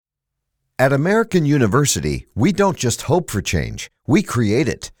At American University, we don't just hope for change, we create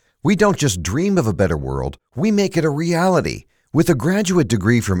it. We don't just dream of a better world, we make it a reality. With a graduate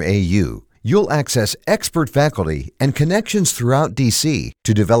degree from AU, you'll access expert faculty and connections throughout DC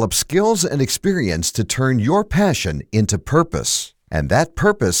to develop skills and experience to turn your passion into purpose. And that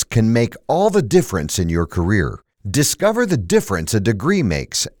purpose can make all the difference in your career. Discover the difference a degree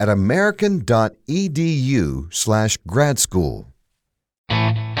makes at american.edu/grad school.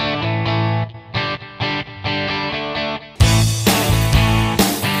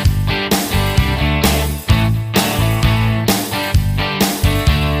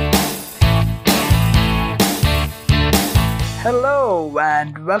 Hello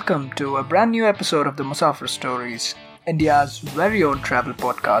and welcome to a brand new episode of the Musafir Stories, India's very own travel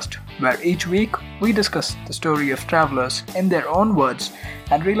podcast, where each week we discuss the story of travelers in their own words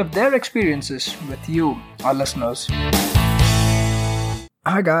and relive their experiences with you, our listeners.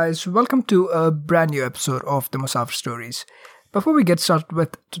 Hi guys, welcome to a brand new episode of the Musafir Stories. Before we get started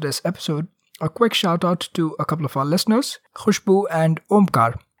with today's episode, a quick shout out to a couple of our listeners, Khushbu and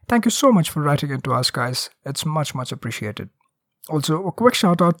Omkar. Thank you so much for writing into us, guys. It's much appreciated. Also, a quick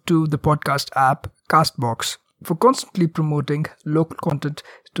shout out to the podcast app Castbox for constantly promoting local content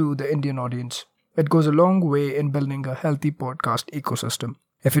to the Indian audience. It goes a long way in building a healthy podcast ecosystem.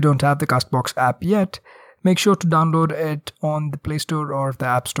 If you don't have the Castbox app yet, make sure to download it on the Play Store or the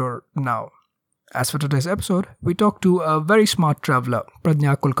App Store now. As for today's episode, we talk to a very smart traveler,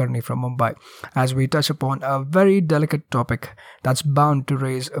 Pradnya Kulkarni from Mumbai, as we touch upon a very delicate topic that's bound to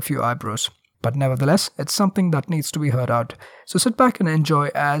raise a few eyebrows. But nevertheless, it's something that needs to be heard out. So sit back and enjoy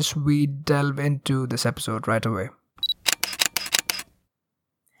as we delve into this episode right away.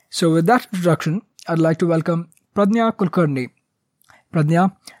 So with that introduction, I'd like to welcome Pradnya Kulkarni.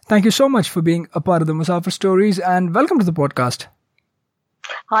 Pradnya, thank you so much for being a part of the Musafir Stories and welcome to the podcast.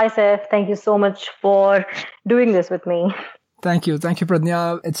 Hi, Saif. Thank you so much for doing this with me. Thank you,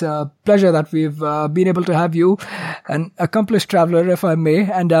 Pradnya. It's a pleasure that we've been able to have you, an accomplished traveler, if I may.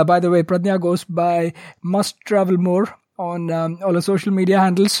 And by the way, Pradnya goes by Must Travel More on all the social media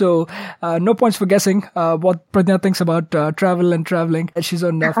handles. So no points for guessing what Pradnya thinks about travel and traveling. She's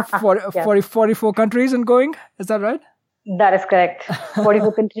on 44 countries and going. Is that right? That is correct.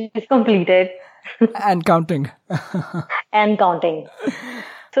 44 countries completed. And counting. And counting.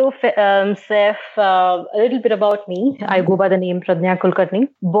 So, Saif, a little bit about me. I go by the name Pradnya Kulkarni.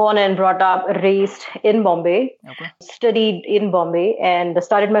 Born and brought up, raised in Bombay. Okay. Studied in Bombay and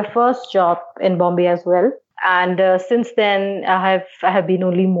started my first job in Bombay as well. And since then, I have been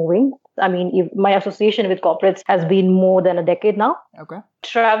only moving. I mean, my association with corporates has been more than a decade now. Okay.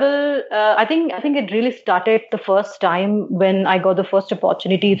 Travel, I think it really started the first time when I got the first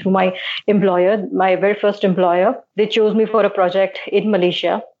opportunity through my employer, my very first employer. They chose me for a project in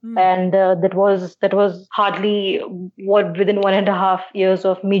Malaysia. And that was hardly within 1.5 years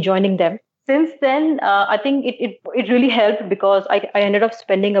of me joining them. Since then, I think it really helped because I ended up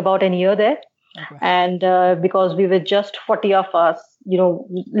spending about a year there. Okay. And because we were just 40 of us,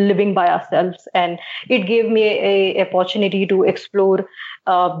 living by ourselves, and it gave me a opportunity to explore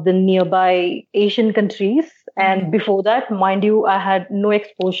the nearby Asian countries. And before that, mind you, I had no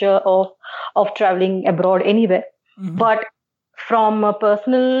exposure of traveling abroad anywhere. Mm-hmm. But from a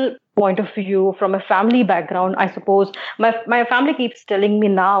personal point of view, from a family background, I suppose my family keeps telling me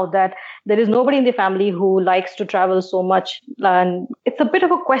now that there is nobody in the family who likes to travel so much. And it's a bit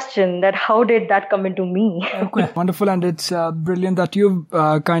of a question that how did that come into me? Okay. Wonderful. And it's brilliant that you've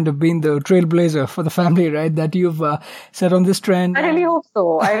kind of been the trailblazer for the family, right? That you've set on this trend. I really hope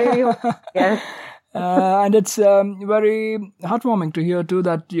so. Yes. And it's very heartwarming to hear too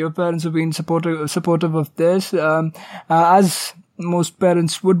that your parents have been supportive of this, as most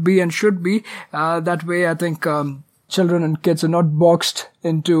parents would be and should be. That way, I think children and kids are not boxed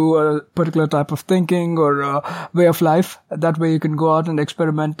into a particular type of thinking or way of life. That way, you can go out and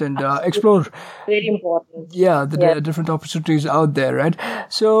experiment and explore. Very important. Yeah, the different opportunities out there, right?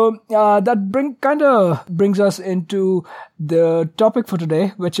 So that brings us into the topic for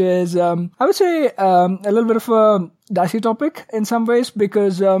today, which is I would say a little bit of a dicey topic in some ways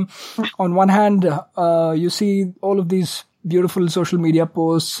because on one hand you see all of these beautiful social media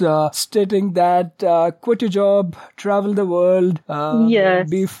posts stating that quit your job, travel the world,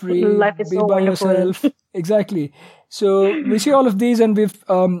 be free, life is be so by wonderful. yourself. Exactly. So we see all of these, and we've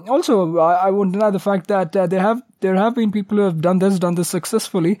also I won't deny the fact that there have been people who have done this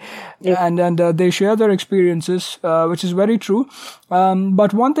successfully, and they share their experiences, which is very true.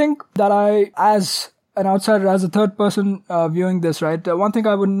 But one thing that I, as an outsider, as a third person viewing this, right? One thing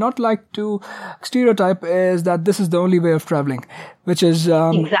I would not like to stereotype is that this is the only way of traveling, which is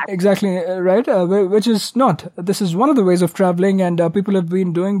exactly right, which is not. This is one of the ways of traveling, and people have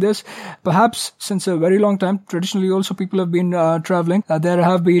been doing this perhaps since a very long time. Traditionally, also people have been traveling. There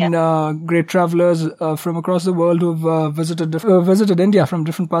have been great travelers from across the world who've visited India from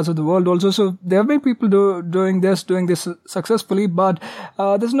different parts of the world also. So there have been people doing this successfully, but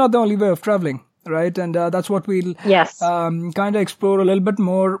this is not the only way of traveling. Right, and that's what we'll kind of explore a little bit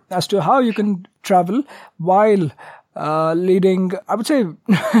more as to how you can travel while leading, I would say,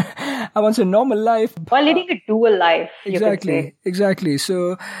 I won't say normal life. While leading a dual life, Exactly.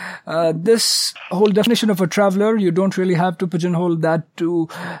 So this whole definition of a traveler, you don't really have to pigeonhole that to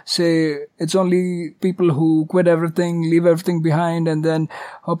say it's only people who quit everything, leave everything behind, and then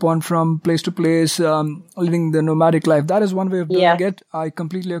hop on from place to place, living the nomadic life. That is one way of doing it. I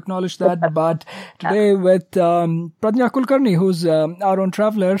completely acknowledge that. But today with Pradnya Kulkarni, who's our own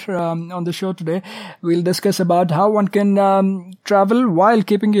traveler on the show today, we'll discuss about how one can travel while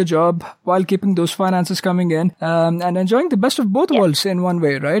keeping your job, while keeping those finances coming in, and enjoying the best of both worlds in one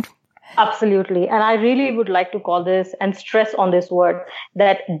way, right? Absolutely. And I really would like to call this and stress on this word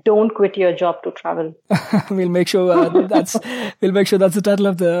that don't quit your job to travel. We'll make sure that's the title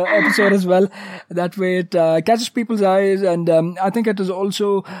of the episode as well. That way it catches people's eyes, and I think it is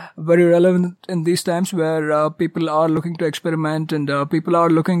also very relevant in these times where people are looking to experiment and people are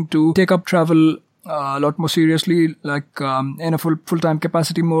looking to take up travel a lot more seriously, like in a full-time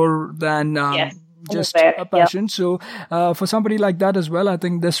capacity more than just a passion. So for somebody like that as well, I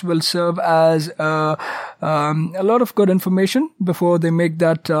think this will serve as a lot of good information before they make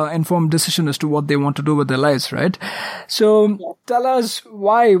that informed decision as to what they want to do with their lives, right? So tell us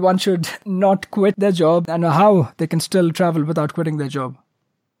why one should not quit their job and how they can still travel without quitting their job.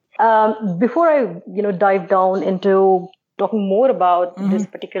 Before I dive down into talking more about this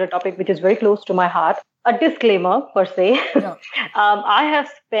particular topic, which is very close to my heart, a disclaimer per se. I have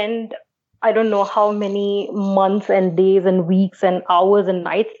spent, I don't know how many months and days and weeks and hours and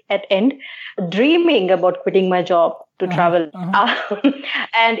nights at end dreaming about quitting my job to travel.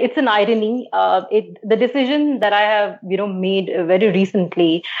 And it's an irony. The decision that I have, made very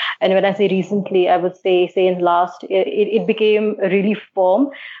recently, and when I say recently, I would say in last, it became really firm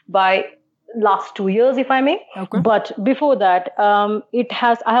by last 2 years, if I may. Okay. But before that, I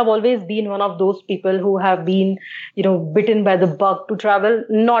have always been one of those people who have been, bitten by the bug to travel.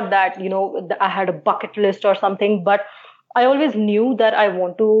 Not that, I had a bucket list or something, but I always knew that I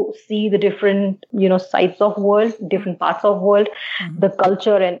want to see the different, sides of world, different parts of world, the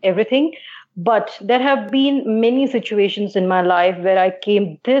culture and everything. But there have been many situations in my life where I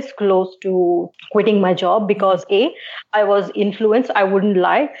came this close to quitting my job because I was influenced. I wouldn't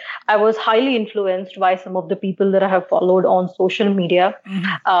lie. I was highly influenced by some of the people that I have followed on social media.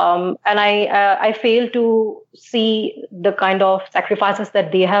 And I failed to see the kind of sacrifices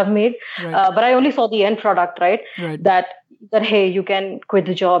that they have made. Right. But I only saw the end product, right? That, hey, you can quit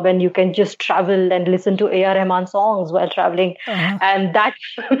the job and you can just travel and listen to A.R. Rahman songs while traveling. And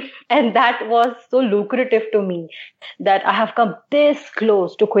that was so lucrative to me that I have come this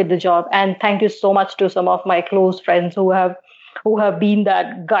close to quit the job. And thank you so much to some of my close friends who have been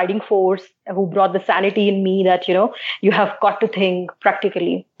that guiding force, who brought the sanity in me that, you have got to think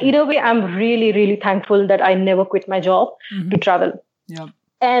practically. Either way, I'm really, really thankful that I never quit my job to travel. Yeah.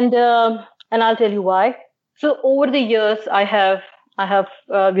 And I'll tell you why. So over the years, I have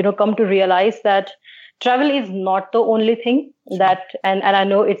come to realize that travel is not the only thing that, and I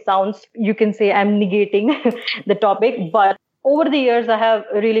know it sounds, you can say I'm negating the topic, but over the years, I have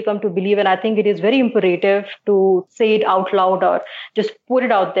really come to believe, and I think it is very imperative to say it out loud or just put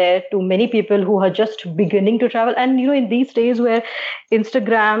it out there to many people who are just beginning to travel. And, in these days where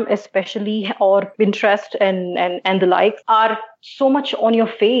Instagram especially or Pinterest and the likes are so much on your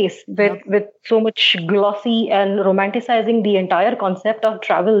face with so much glossy and romanticizing the entire concept of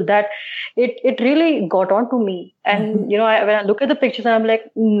travel that it really got on to me. And, when I look at the pictures, I'm like,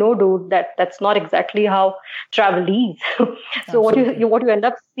 no, dude, that's not exactly how travel is. So what you end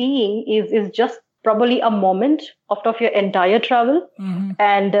up seeing is just probably a moment of your entire travel.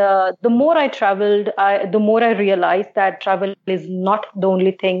 And the more I traveled, the more I realized that travel is not the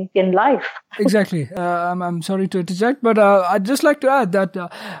only thing in life. Exactly. I'm sorry to interject, but I'd just like to add that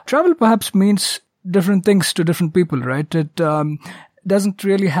travel perhaps means different things to different people, right? It doesn't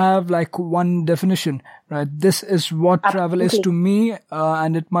really have like one definition, right? This is what travel is to me,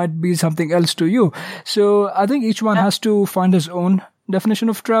 and it might be something else to you. So I think each one has to find his own definition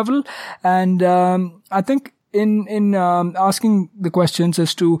of travel. And I think in asking the questions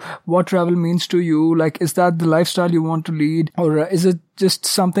as to what travel means to you, like, is that the lifestyle you want to lead, or is it just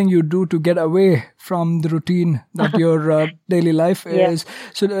something you do to get away from the routine that your daily life is?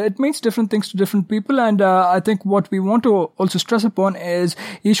 So it means different things to different people, and I think what we want to also stress upon is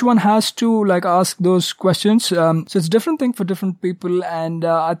each one has to like ask those questions. So it's different thing for different people, and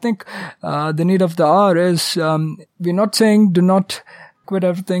I think the need of the hour is we're not saying do not quit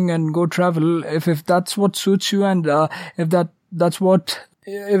everything and go travel if that's what suits you, and if that's what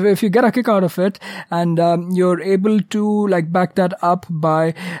if you get a kick out of it, and you're able to like back that up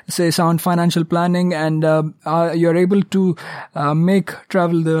by say sound financial planning, and you're able to make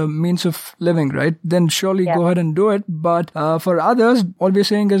travel the means of living, right? Then surely go ahead and do it. But for others, all we're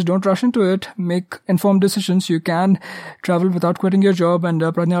saying is don't rush into it. Make informed decisions. You can travel without quitting your job, and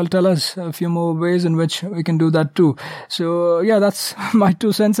Pradnya will tell us a few more ways in which we can do that too. So yeah, that's my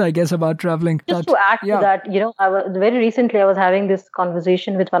 2 cents, I guess, about traveling. Just to add to that, very recently I was having this conversation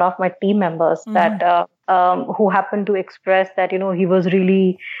with one of my team members that who happened to express that he was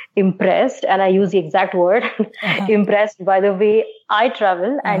really impressed, and I use the exact word impressed by the way I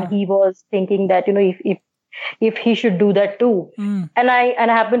travel, and he was thinking that if he should do that too, and I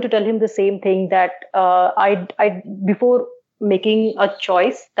happened to tell him the same thing, that I before making a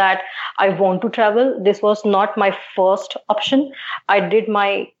choice that I want to travel, this was not my first option. I did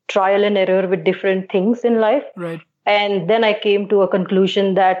my trial and error with different things in life. Right. And then I came to a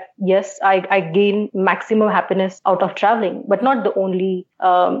conclusion that, yes, I gain maximum happiness out of traveling, but not the only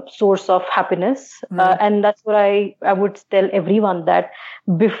source of happiness. Right. And that's what I would tell everyone, that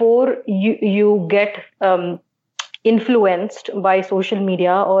before you get influenced by social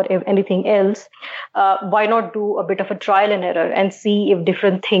media or anything else, why not do a bit of a trial and error and see if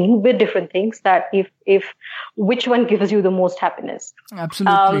different things, that if which one gives you the most happiness.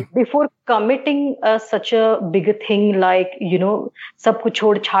 Absolutely. Before committing such a bigger thing like sab kuch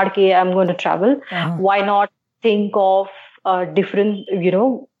chhod chhad ke I'm going to travel, why not think of different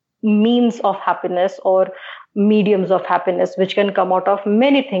means of happiness or mediums of happiness which can come out of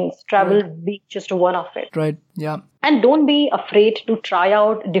many things, travel being just one of it. Right. Yeah. And don't be afraid to try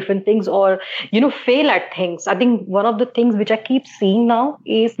out different things or fail at things. I think one of the things which I keep seeing now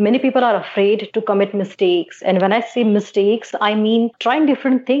is many people are afraid to commit mistakes, and when I say mistakes, I mean trying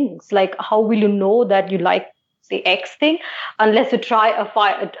different things. Like, how will you know that you like say X thing unless you try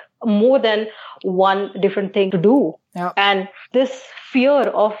more than one different thing to do? And this fear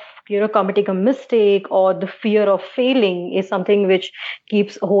of committing a mistake or the fear of failing is something which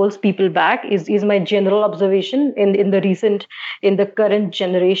holds people back, is my general observation in the current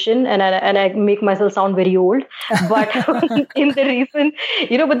generation. And I make myself sound very old, but in the recent,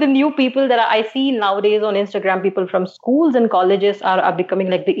 but the new people that I see nowadays on Instagram, people from schools and colleges are becoming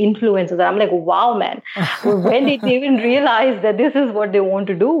like the influencers. I'm like, wow, man, when did they even realize that this is what they want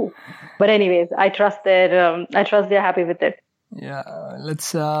to do? But anyways, I trust they're happy with it. Yeah,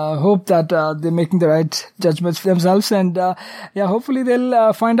 let's hope that they're making the right judgments for themselves, and hopefully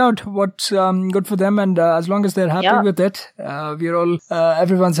they'll find out what's good for them, and as long as they're happy with it,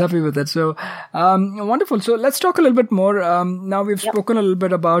 everyone's happy with it. So wonderful. So let's talk a little bit more. Now we've spoken a little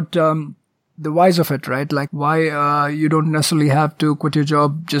bit about the whys of it, right? Like why you don't necessarily have to quit your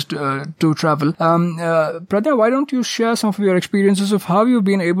job just to travel. Pradnya, why don't you share some of your experiences of how you've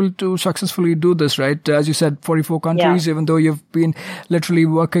been able to successfully do this, right? As you said, 44 countries, even though you've been literally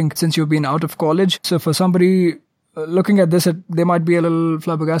working since you've been out of college. So for somebody looking at this, they might be a little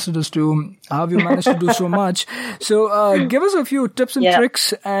flabbergasted as to how you managed to do so much. So give us a few tips and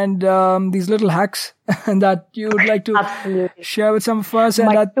tricks and these little hacks that you would like to share with some of us. And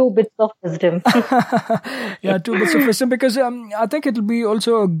my 2 bits of wisdom. 2 bits of wisdom, because I think it'll be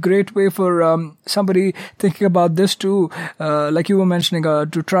also a great way for somebody thinking about this too, like you were mentioning,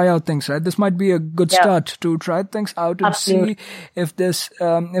 to try out things, right? This might be a good start to try things out and see if this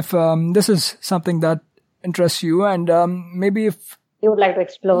is something that interests you, and maybe if you would like to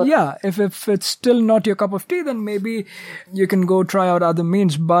explore. Yeah, if it's still not your cup of tea, then maybe you can go try out other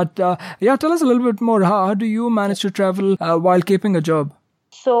means. But tell us a little bit more. How do you manage to travel while keeping a job?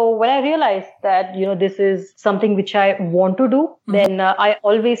 So when I realized that, this is something which I want to do, then I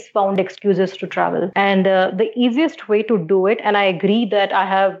always found excuses to travel. And the easiest way to do it, and I agree that I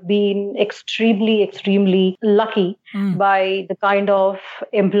have been extremely, extremely lucky by the kind of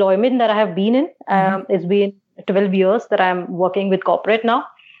employment that I have been in. It's been 12 years that I'm working with corporate now,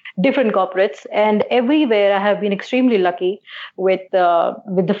 different corporates, and everywhere I have been extremely lucky with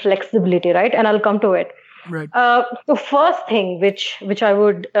the flexibility, right? And I'll come to it. Right. The first thing which I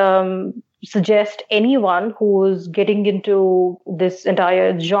would suggest anyone who's getting into this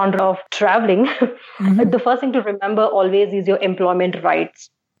entire genre of traveling, the first thing to remember always is your employment rights.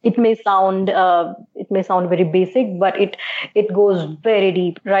 It may sound very basic, but it goes very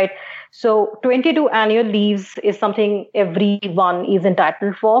deep, right? So 22 annual leaves is something everyone is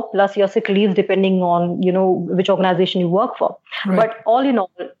entitled for, plus your sick leaves depending on, which organization you work for. Right. But all in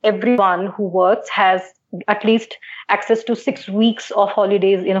all, everyone who works has at least access to 6 weeks of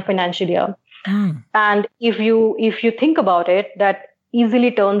holidays in a financial year. And if you think about it, that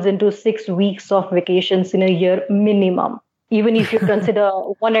easily turns into 6 weeks of vacations in a year minimum. Even if you consider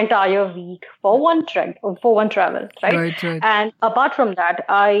one entire week for one travel, right? Right. And apart from that,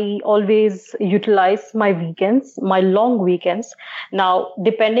 I always utilize my weekends, my long weekends. Now,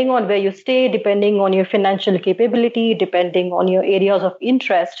 depending on where you stay, depending on your financial capability, depending on your areas of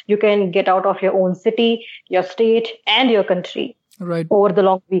interest, you can get out of your own city, your state, and your country over the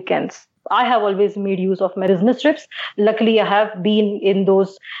long weekends. I have always made use of my business trips. Luckily, I have been in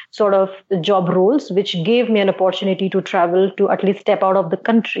those sort of job roles, which gave me an opportunity to travel, to at least step out of the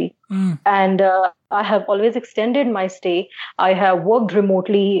country. And I have always extended my stay. I have worked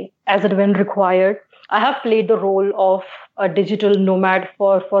remotely as and when required. I have played the role of a digital nomad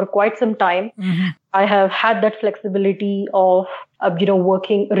for quite some time. I have had that flexibility of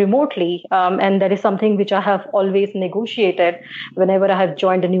working remotely, and that is something which I have always negotiated whenever I have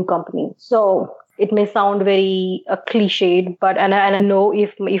joined a new company. So it may sound very cliched, but and I know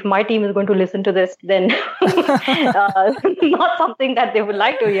if my team is going to listen to this, then not something that they would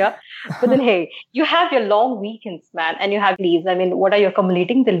like to hear. But then, hey, you have your long weekends, man, and you have leaves. I mean, what are you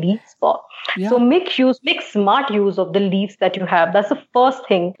accumulating the leaves for? Yeah. So make smart use of the leaves that you have. That's the first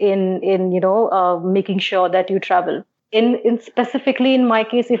thing in making sure that you travel. In specifically in my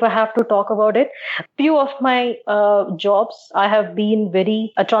case, if I have to talk about it, few of my jobs, I have been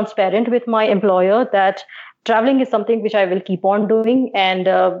very transparent with my employer that traveling is something which I will keep on doing. And,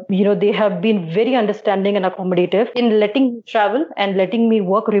 they have been very understanding and accommodative in letting me travel and letting me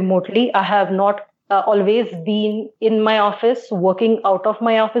work remotely. I have not always been in my office, working out of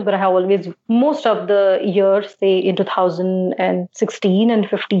my office, but I have always, most of the years, say in 2016 and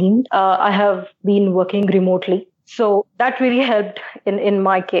 15, I have been working remotely. So that really helped in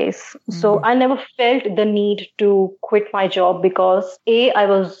my case. So I never felt the need to quit my job because A, I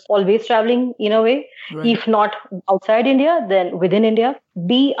was always traveling in a way, if not outside India, then within India.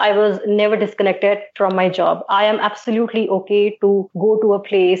 B, I was never disconnected from my job. I am absolutely okay to go to a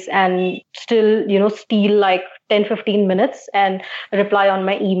place and still, steal like 10, 15 minutes and reply on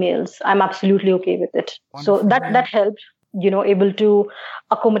my emails. I'm absolutely okay with it. Wonderful. So that helped. Able to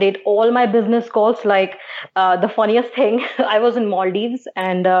accommodate all my business calls. Like the funniest thing, I was in Maldives,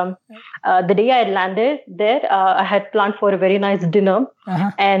 and the day I had landed there, I had planned for a very nice dinner,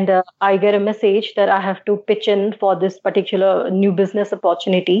 and I get a message that I have to pitch in for this particular new business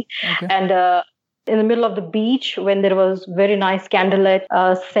opportunity. And in the middle of the beach, when there was very nice candlelight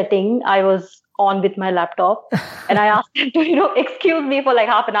setting, I was on with my laptop, and I asked him to excuse me for like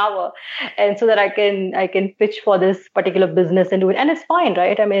half an hour, and so that I can pitch for this particular business and do it, and it's fine,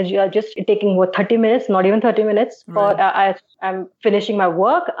 right? I mean, you're just taking 30 minutes, not even 30 minutes. Right. But I'm finishing my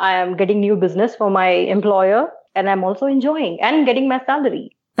work, I am getting new business for my employer, and I'm also enjoying and getting my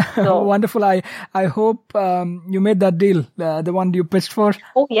salary. So, wonderful. I hope you made that deal, the one you pitched for.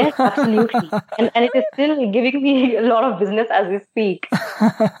 Oh, yes, absolutely. and it is still giving me a lot of business as we speak.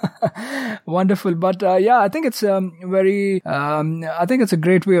 Wonderful. But I think it's I think it's a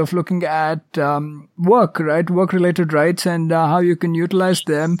great way of looking at work, right? Work-related rights and how you can utilize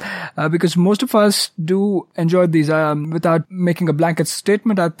them, because most of us do enjoy these. Without making a blanket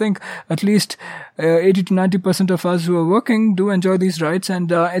statement, I think at least 80 to 90% of us who are working do enjoy these rights,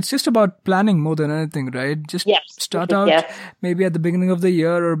 and it's just about planning more than anything, right? Just start out maybe at the beginning of the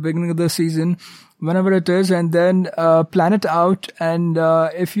year or beginning of the season, whenever it is, and then plan it out. And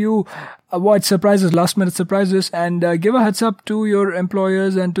if you avoid surprises, last minute surprises, and give a heads up to your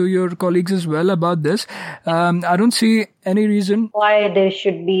employers and to your colleagues as well about this, I don't see any reason why there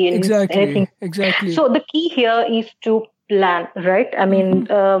should be anything. Exactly. So the key here is to plan, right? I mean,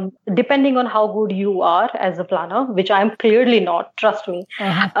 depending on how good you are as a planner, which I'm clearly not, trust me.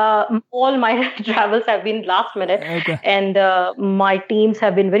 All my travels have been last minute, and my teams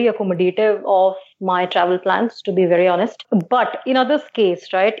have been very accommodative of my travel plans, to be very honest. But in others'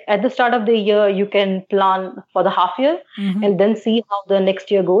 case, right, at the start of the year, you can plan for the half year and then see how the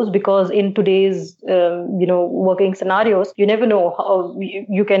next year goes. Because in today's, working scenarios, you never know how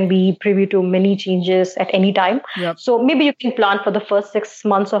you can be privy to many changes at any time. Yep. So maybe you can plan for the first 6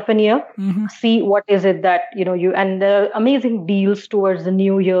 months of a year, see what is it that, and there are amazing deals towards the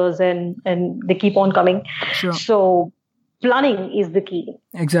New Year's and they keep on coming. Sure. So planning is the key.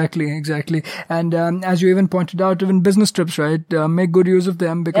 Exactly. And as you even pointed out, even business trips, right? Make good use of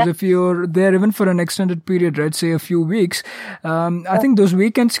them, because if you're there even for an extended period, right, say a few weeks, I think those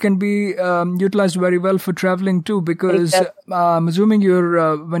weekends can be utilized very well for traveling too, because I'm assuming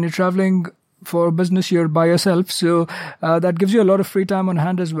when you're traveling for business, you're by yourself, so that gives you a lot of free time on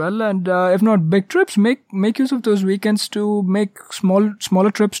hand as well. And if not big trips, make use of those weekends to make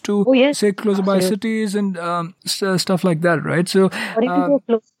smaller trips to say closer by cities and stuff like that, right? So or even go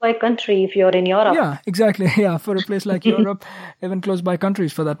close by country if you're in Europe. Yeah, exactly. Yeah, for a place like Europe, even close by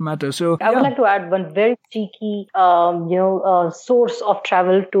countries for that matter. So I would like to add one very cheeky source of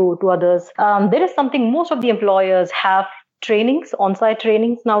travel to others. There is something most of the employers have trainings, on-site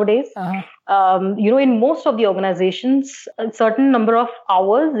trainings nowadays. In most of the organizations, a certain number of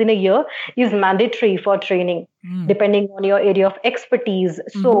hours in a year is mandatory for training, depending on your area of expertise.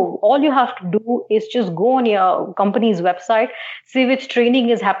 So all you have to do is just go on your company's website, see which training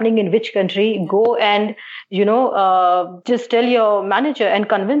is happening in which country, go and, just tell your manager and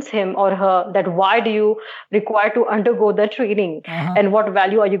convince him or her that why do you require to undergo the training and what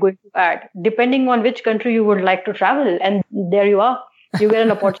value are you going to add, depending on which country you would like to travel. And there you are. You get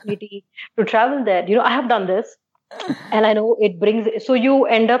an opportunity to travel there. I have done this. And I know it brings, so you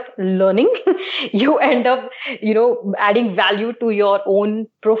end up learning, you end up, adding value to your own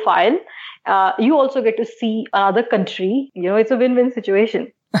profile. You also get to see another country. It's a win-win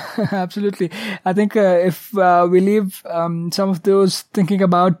situation. Absolutely. I think if we leave some of those thinking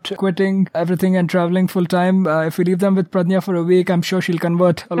about quitting everything and traveling full time, if we leave them with Pradnya for a week, I'm sure she'll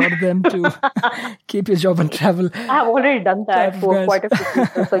convert a lot of them to keep your job and travel. I have already done that for quite a few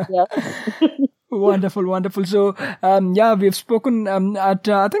people. So yeah. Wonderful. So we've spoken at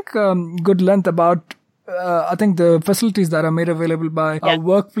I think good length about I think the facilities that are made available by our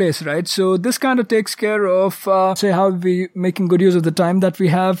workplace, right? So this kind of takes care of, say, how we making good use of the time that we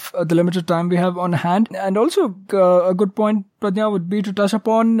have, the limited time we have on hand. And also a good point, Pradnya, would be to touch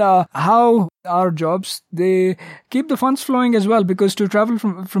upon how our jobs, they keep the funds flowing as well, because to travel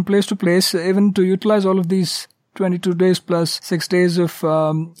from place to place, even to utilize all of these 22 days plus 6 days of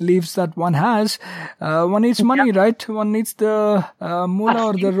leaves that one has, one needs money, right? One needs the moolah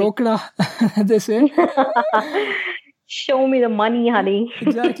or the rokda, they say. Show me the money, honey.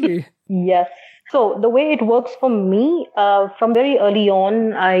 Exactly. Yes. So the way it works for me, from very early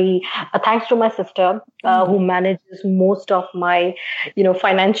on, thanks to my sister, who manages most of my,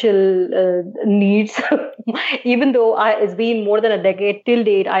 financial needs. Even though it's been more than a decade till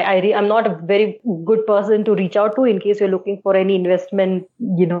date, I'm not a very good person to reach out to in case you're looking for any investment,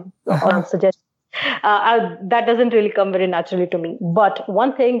 or suggestions. That doesn't really come very naturally to me. But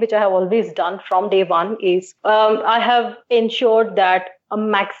one thing which I have always done from day one is I have ensured that a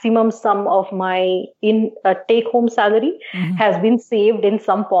maximum sum of my take-home salary has been saved in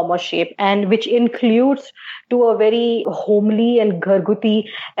some form or shape, and which includes to a very homely and gharguti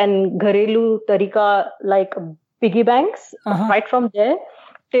and gharelu tarika like piggy banks, right from there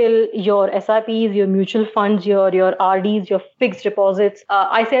till your SIPs, your mutual funds, your RDs, your fixed deposits.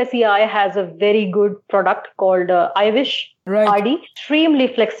 ICICI has a very good product called iWish RD,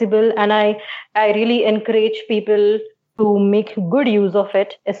 extremely flexible, and I really encourage people to make good use of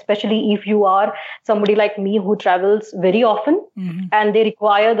it, especially if you are somebody like me who travels very often and they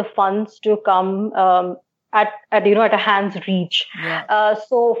require the funds to come at a hand's reach.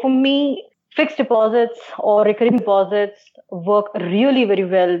 So for me, fixed deposits or recurring deposits work really very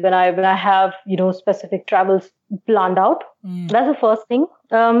well when I have specific travels planned out. That's the first thing.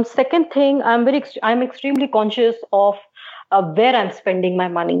 Second thing, I'm extremely conscious of where I'm spending my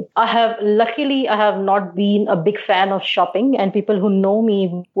money. I have not been a big fan of shopping, and people who know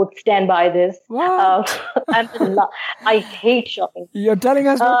me would stand by this. I hate shopping. You're telling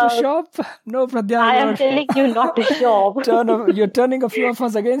us not to shop? No, Pradnya. I am telling you not to shop. You're turning a few of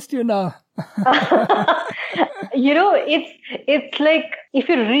us against you now. It's like if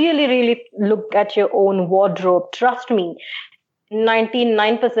you really, really look at your own wardrobe, trust me,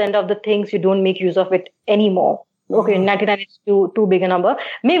 99% of the things you don't make use of it anymore. Okay, 99 is too big a number.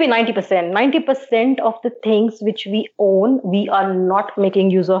 Maybe 90%. 90% of the things which we own, we are not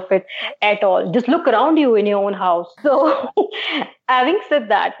making use of it at all. Just look around you in your own house. So, having said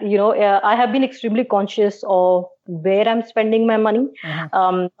that, I have been extremely conscious of where I'm spending my money.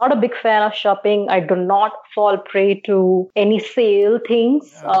 Not a big fan of shopping. I do not fall prey to any sale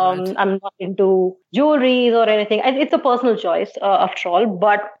things. Right. I'm not into jewelries or anything. It's a personal choice, after all.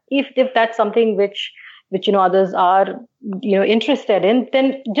 But if that's something which others are interested in,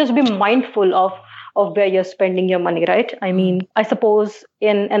 then just be mindful of where you're spending your money, right? I mean, I suppose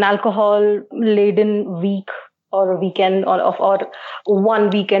in an alcohol laden week or a weekend or 1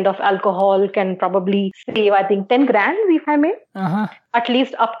 weekend of alcohol can probably save, I think, 10 grand, if I may. At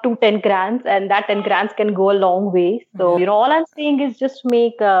least up to 10 grand, and that 10 grand can go a long way. So all I'm saying is just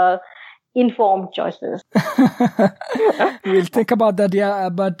make informed choices. We'll think about that, yeah.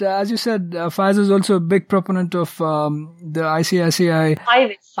 But as you said, Faiz is also a big proponent of the ICICI. I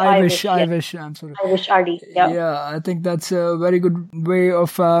wish. I'm sorry. I wish RD. Yeah. Yeah, I think that's a very good way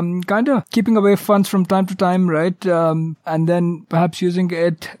of kind of keeping away funds from time to time, right? And then perhaps using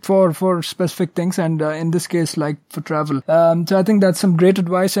it for specific things, and in this case, like for travel. So I think that's some great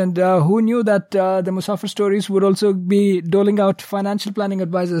advice. And who knew that the Musafir Stories would also be doling out financial planning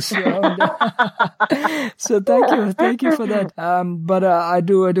advices? So thank you for that. But I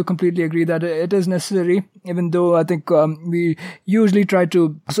do completely agree that it is necessary, even though I think we usually try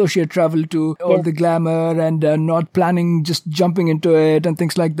to associate travel to all the glamour and not planning, just jumping into it and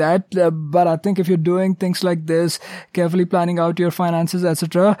things like that. But I think if you're doing things like this, carefully planning out your finances,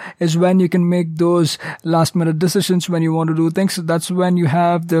 etc., is when you can make those last minute decisions when you want to do things. That's when you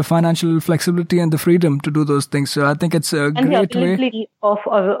have the financial flexibility and the freedom to do those things. So I think it's a great way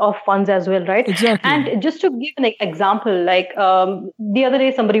of funds as well, right? Exactly. And just to give an example, like the other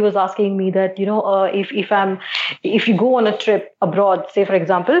day somebody was asking me that if you go on a trip abroad, say for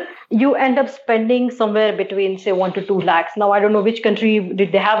example, you end up spending somewhere between say 1 to 2 lakhs. Now I don't know which country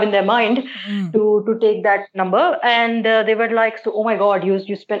did they have in their mind to take that number, and they were like, so oh my god, you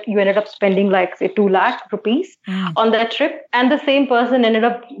ended up spending like say 2 lakh rupees on that trip, and the same person ended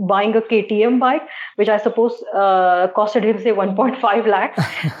up buying a KTM bike, which I suppose costed him say 1.5 lakh.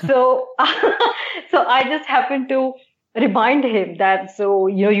 So I just happened to remind him that, so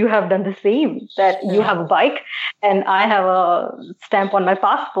you have done the same, that you have a bike and I have a stamp on my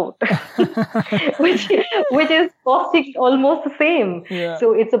passport, which is costing almost the same. Yeah.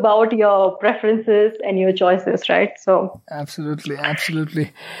 So it's about your preferences and your choices, right? So absolutely.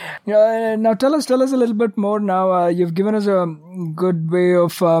 Now tell us a little bit more. Now you've given us a good way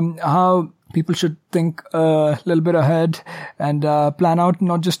of how people should think a little bit ahead and plan out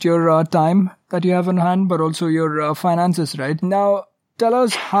not just your time that you have on hand, but also your finances, right? Now, tell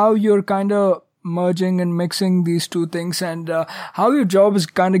us how you're kind of merging and mixing these two things, and how your job is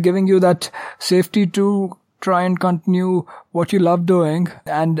kind of giving you that safety to try and continue what you love doing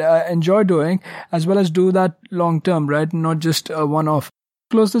and enjoy doing, as well as do that long term, right? Not just a one-off.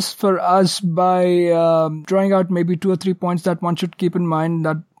 Close this for us by drawing out maybe 2 or 3 points that one should keep in mind,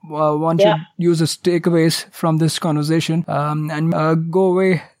 that one should use as takeaways from this conversation, and go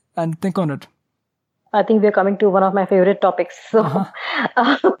away and think on it. I think we're coming to one of my favorite topics. So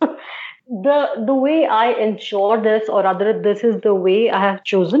the way I ensure this, or rather this is the way I have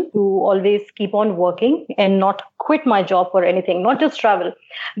chosen to always keep on working and not quit my job for anything, not just travel,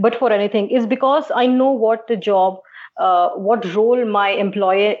 but for anything, is because I know what the job, what role my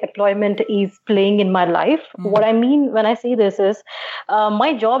employment is playing in my life. What I mean when I say this is,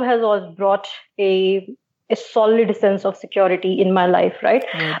 my job has always brought a solid sense of security in my life, right?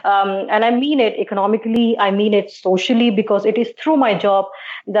 And I mean it economically, I mean it socially, because it is through my job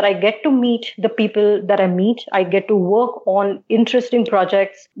that I get to meet the people that I meet. I get to work on interesting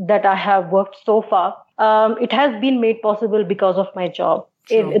projects that I have worked so far. It has been made possible because of my job.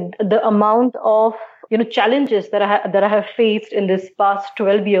 The amount of challenges that I have faced in this past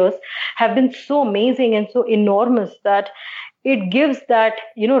 12 years have been so amazing and so enormous that it gives that,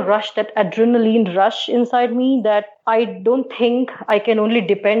 rush, that adrenaline rush inside me, that I don't think I can only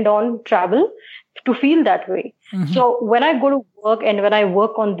depend on travel to feel that way. So when I go to work and when I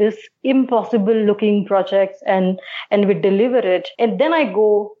work on this impossible looking projects and we deliver it, and then I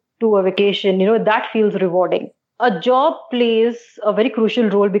go to a vacation, that feels rewarding. A job plays a very crucial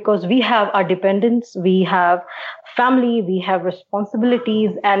role because we have our dependents, we have family, we have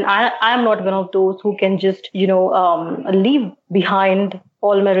responsibilities, and I am not one of those who can just, leave behind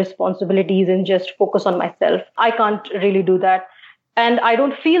all my responsibilities and just focus on myself. I can't really do that. And I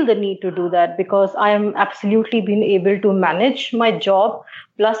don't feel the need to do that because I am absolutely been able to manage my job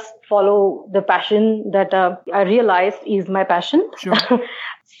plus follow the passion that I realized is my passion. Sure.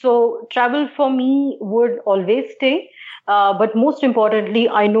 So travel for me would always stay. But most importantly,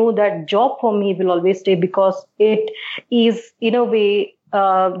 I know that job for me will always stay because it is in a way,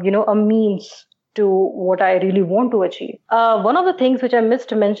 a means to what I really want to achieve. One of the things which I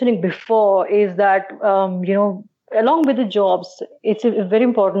missed mentioning before is that, along with the jobs, it's very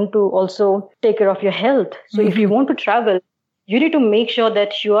important to also take care of your health. So if you want to travel, you need to make sure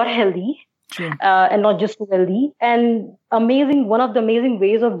that you are healthy. Sure. And not just wealthy. And one of the amazing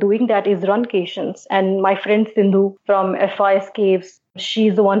ways of doing that is runcations. And my friend Sindhu from FI Escapes,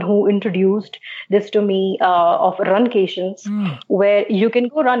 she's the one who introduced this to me of runcations, where you can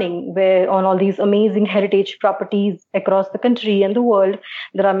go running, where on all these amazing heritage properties across the country and the world,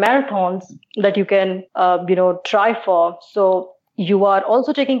 there are marathons that you can, try for. So you are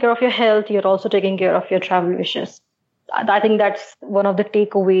also taking care of your health. You're also taking care of your travel wishes. I think that's one of the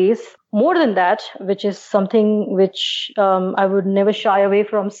takeaways. More than that, which is something which I would never shy away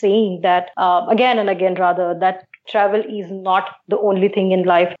from saying that again and again, rather, that travel is not the only thing in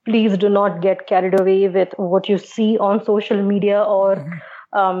life. Please do not get carried away with what you see on social media or,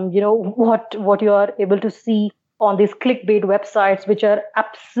 what you are able to see on these clickbait websites, which are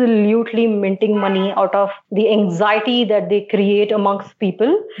absolutely minting money out of the anxiety that they create amongst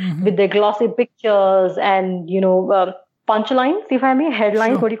people with their glossy pictures and, punchlines, if I may,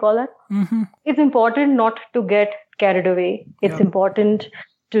 headlines, Sure. what do you call that? It's important not to get carried away. It's important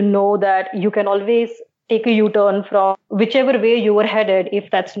to know that you can always take a U-turn from whichever way you were headed if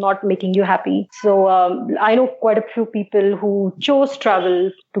that's not making you happy. So I know quite a few people who chose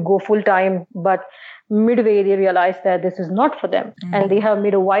travel to go full-time, but midway they realized that this is not for them. And they have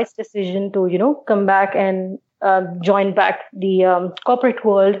made a wise decision to, come back and join back the corporate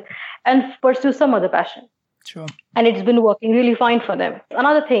world and pursue some other passion. Sure. And it's been working really fine for them.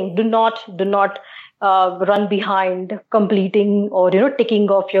 Another thing, do not run behind completing or,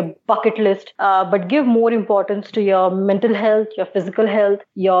 ticking off your bucket list, but give more importance to your mental health, your physical health,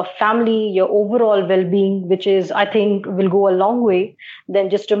 your family, your overall well-being, which is, I think, will go a long way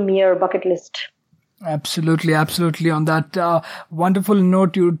than just a mere bucket list. Absolutely. On that wonderful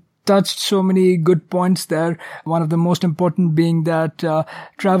note, you touched so many good points there. One of the most important being that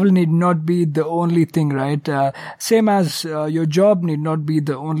travel need not be the only thing, right? Same as your job need not be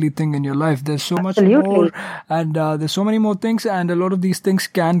the only thing in your life. There's so much more, and there's so many more things, and a lot of these things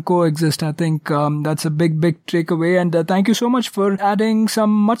can coexist. I think that's a big takeaway. And thank you so much for adding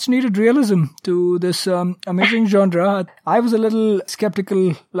some much needed realism to this amazing genre. I was a little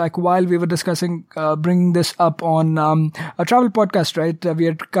skeptical, like while we were discussing bringing this up on a travel podcast, right? We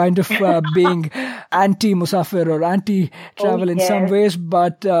are kind of being anti-Musafir or anti-travel in some ways,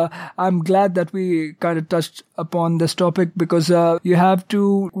 but I'm glad that we kind of touched upon this topic because you have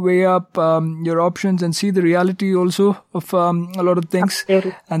to weigh up your options and see the reality also of a lot of things.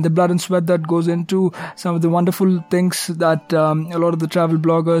 Absolutely. And the blood and sweat that goes into some of the wonderful things that a lot of the travel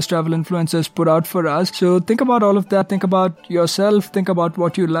bloggers, travel influencers put out for us. So think about all of that. Think about yourself. Think about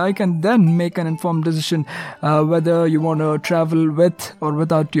what you like, and then make an informed decision whether you want to travel with or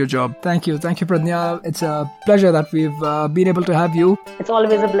without your job. Thank you, Pradnya. It's a pleasure that we've been able to have you. It's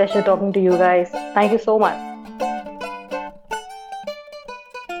always a pleasure talking to you guys. Thank you so much.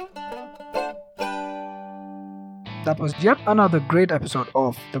 That was yet another great episode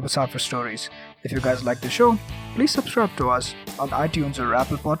of the Musafir Stories. If you guys like the show, please subscribe to us on iTunes or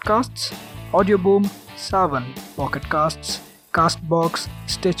Apple Podcasts, Audioboom, Savan, Pocket Casts, Castbox,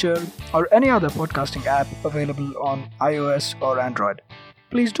 Stitcher, or any other podcasting app available on iOS or Android.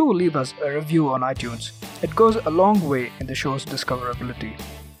 Please do leave us a review on iTunes. It goes a long way in the show's discoverability.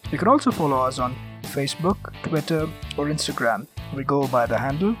 You can also follow us on Facebook, Twitter, or Instagram. We go by the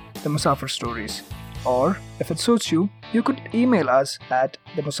handle The Musafir Stories. Or, if it suits you, you could email us at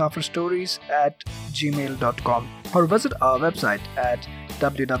themusafirstories@gmail.com or visit our website at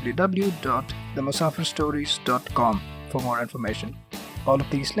www.themusafirstories.com for more information. All of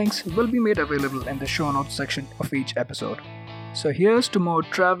these links will be made available in the show notes section of each episode. So here's to more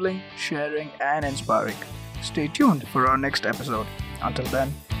traveling, sharing, and inspiring. Stay tuned for our next episode. Until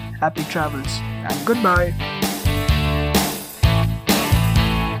then, happy travels and goodbye.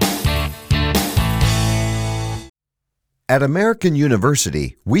 At American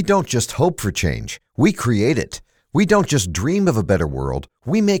University, we don't just hope for change, we create it. We don't just dream of a better world,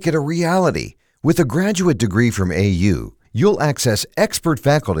 we make it a reality. With a graduate degree from AU, you'll access expert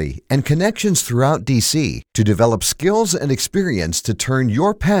faculty and connections throughout DC to develop skills and experience to turn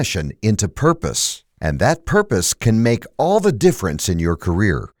your passion into purpose. And that purpose can make all the difference in your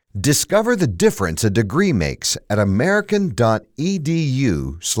career. Discover the difference a degree makes at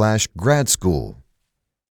american.edu/grad school.